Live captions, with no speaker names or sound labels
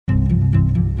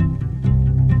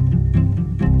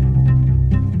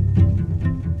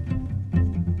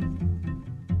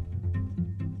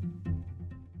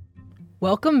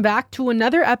Welcome back to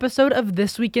another episode of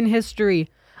This Week in History.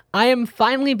 I am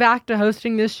finally back to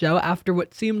hosting this show after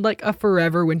what seemed like a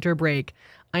forever winter break.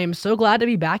 I am so glad to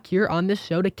be back here on this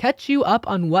show to catch you up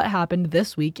on what happened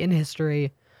this week in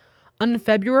history. On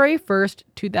February 1st,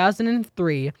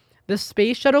 2003, the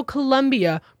space shuttle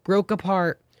Columbia broke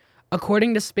apart.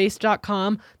 According to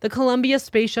Space.com, the Columbia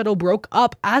space shuttle broke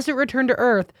up as it returned to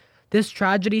Earth. This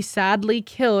tragedy sadly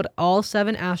killed all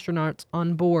 7 astronauts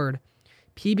on board.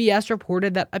 PBS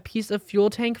reported that a piece of fuel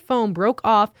tank foam broke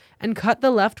off and cut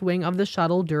the left wing of the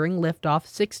shuttle during liftoff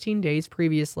 16 days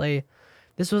previously.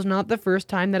 This was not the first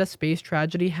time that a space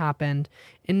tragedy happened.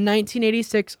 In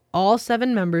 1986, all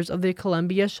 7 members of the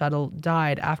Columbia shuttle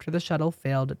died after the shuttle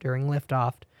failed during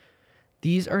liftoff.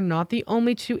 These are not the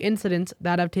only 2 incidents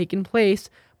that have taken place,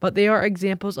 but they are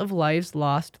examples of lives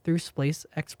lost through space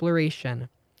exploration.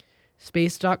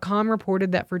 Space.com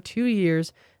reported that for 2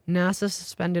 years, NASA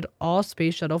suspended all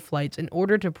space shuttle flights in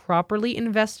order to properly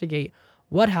investigate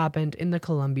what happened in the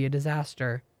Columbia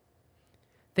disaster.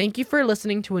 Thank you for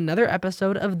listening to another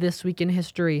episode of This Week in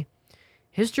History.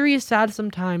 History is sad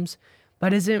sometimes,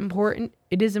 but it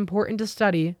is important to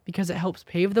study because it helps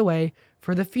pave the way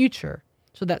for the future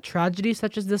so that tragedies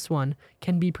such as this one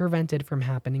can be prevented from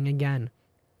happening again.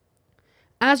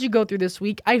 As you go through this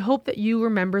week, I hope that you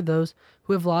remember those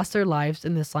who have lost their lives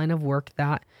in this line of work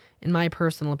that, in my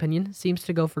personal opinion, seems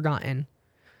to go forgotten.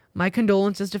 My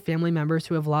condolences to family members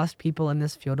who have lost people in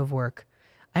this field of work.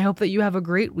 I hope that you have a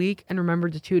great week and remember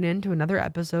to tune in to another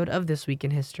episode of This Week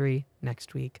in History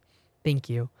next week. Thank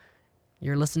you.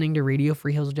 You're listening to Radio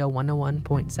Free Hillsdale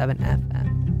 101.7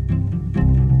 FM.